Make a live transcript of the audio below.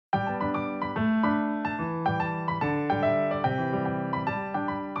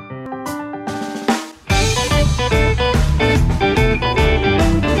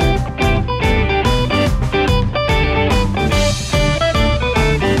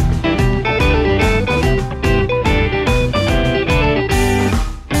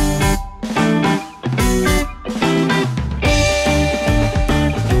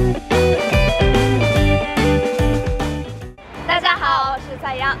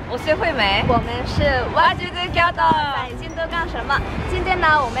我是惠美，我们是哇京都 Kyoto， 在京都干什么？今天呢，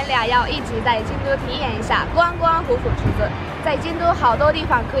我们俩要一起在京都体验一下观光胡服之子。在京都好多地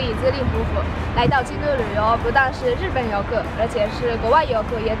方可以自领胡服，来到京都旅游，不但是日本游客，而且是国外游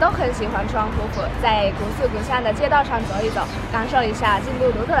客也都很喜欢穿胡服，在古色古香的街道上走一走，感受一下京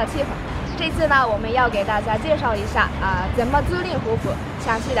都独特的气氛。这次呢，我们要给大家介绍一下怎么租赁胡服，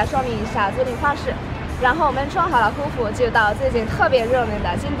详细的说明一下租赁方式。然后我们穿好了胡服，就到最近特别热门的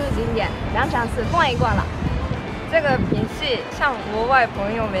京都景点南禅寺逛一逛了。这个平是向国外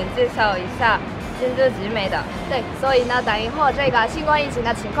朋友们介绍一下京都集美的。对，所以呢，等以后这个新冠疫情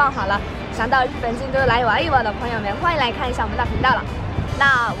的情况好了，想到日本京都来玩一玩的朋友们，欢迎来看一下我们的频道了。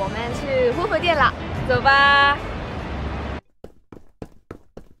那我们去胡服店了，走吧。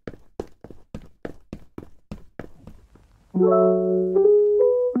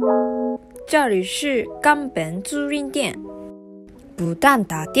这里是冈本租赁店，不但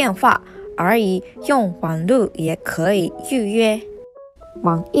打电话而已，用网络也可以预约。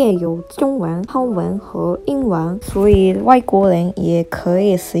网页有中文、韩文和英文，所以外国人也可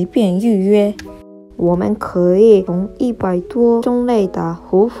以随便预约。我们可以从100多种类的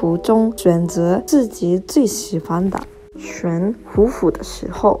胡服中选择自己最喜欢的。选胡服的时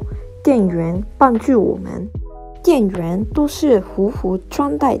候，店员帮助我们。店员都是胡服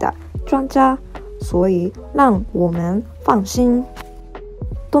穿戴的专家，所以让我们放心。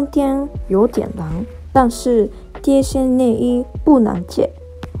冬天有点冷，但是贴身内衣不能借，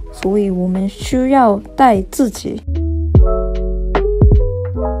所以我们需要带自己。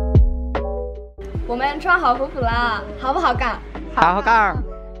我们穿好胡服了，好不好看？好看。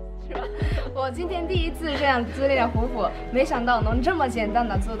我今天第一次这样租赁的胡服，没想到能这么简单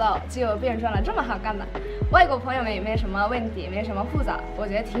的做到，就变成了这么好看的。外国朋友们也没什么问题，没什么复杂，我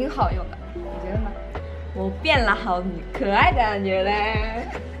觉得挺好用的。你觉得呢？我变了好可爱的感觉嘞。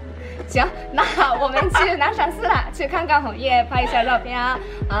行，那我们去南禅寺了，去看看红叶，拍一下照片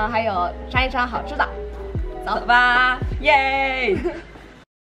还有尝一尝好吃的。走吧，耶！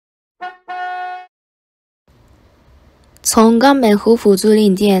从冈本胡服租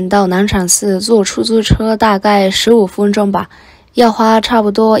赁店到南禅寺坐出租车大概15分钟吧，要花差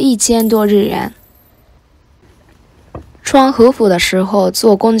不多1000多日元。穿和服的时候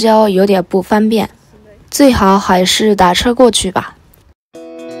坐公交有点不方便，最好还是打车过去吧。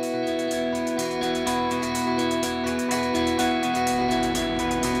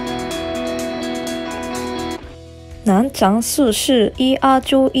南禅寺是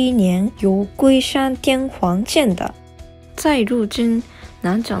1291年由龟山天皇建的。在入京，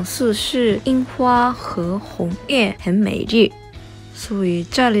南禅寺是樱花和红叶很美丽，所以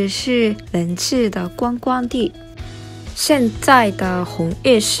这里是人气的观光地。现在的红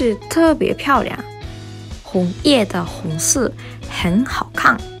叶是特别漂亮，红叶的红色很好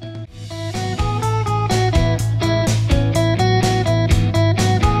看。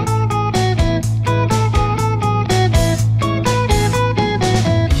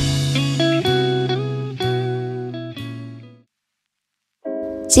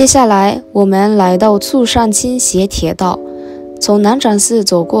接下来我们来到簇上倾斜铁道，从南禅寺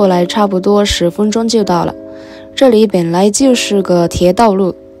走过来差不多10分钟就到了。这里本来就是个铁道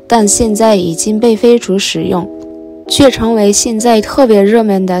路，但现在已经被废除使用，却成为现在特别热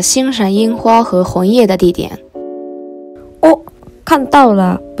门的欣赏樱花和红叶的地点。哦，看到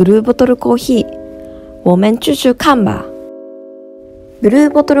了 Blue Bottle Coffee， 我们继续看吧。Blue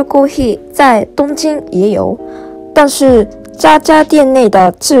Bottle Coffee 在东京也有，但是这家店内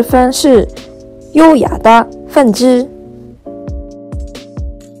的气氛是优雅的分支。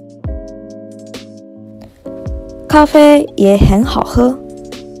咖啡也很好喝。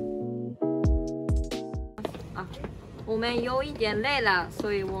我们有一点累了，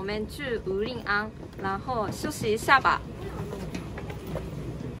所以我们去Murin-an，然后休息一下吧。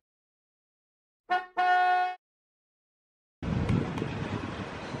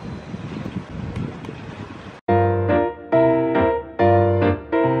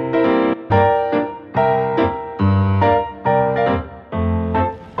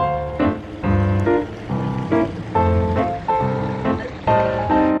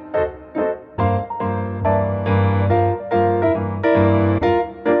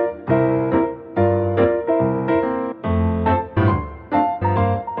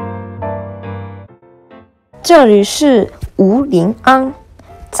这里是Murin-an，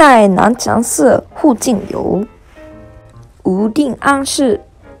在南禅寺附近有。Murin-an是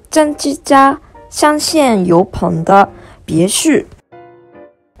真迹家镶嵌油棚的别墅，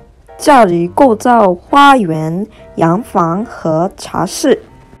这里构造花园、洋房和茶室，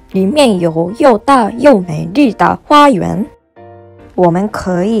里面有又大又美丽的花园。我们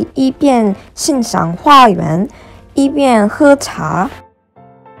可以一边欣赏花园，一边喝茶。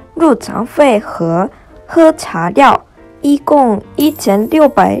入场费和喝茶料一共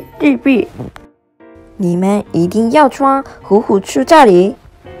1600日币。你们一定要穿虎虎去这里。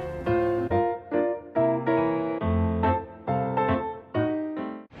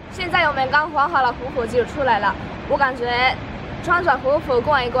现在我们刚换好了虎服就出来了，我感觉穿着虎服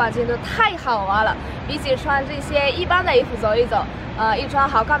逛一逛真的太好玩了，比起穿这些一般的衣服走一走，一穿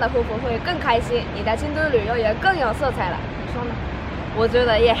好看的虎服会更开心，你的京都旅游也更有色彩了。你说呢？我觉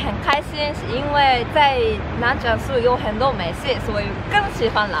得也很开心，因为在南展树有很多美食，所以更喜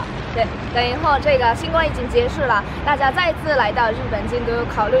欢了。对，等以后这个新冠已经结束了，大家再次来到日本京都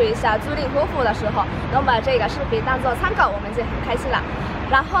考虑一下租赁虎服的时候，能把这个视频当做参考，我们就很开心了。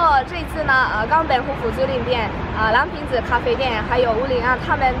然后这次呢，冈本虎服租赁店、蓝瓶子咖啡店还有Murin-an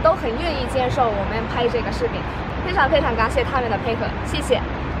他们都很愿意接受我们拍这个视频，非常感谢他们的配合，谢谢，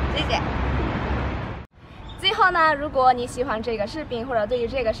谢谢。最后呢，如果你喜欢这个视频或者对于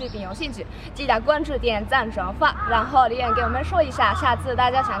这个视频有兴趣，记得关注、点赞、转发，然后留言给我们说一下，下次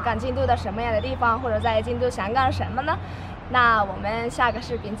大家想看京都的什么样的地方，或者在京都想干什么呢？那我们下个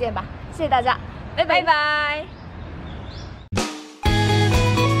视频见吧，谢谢大家，拜拜。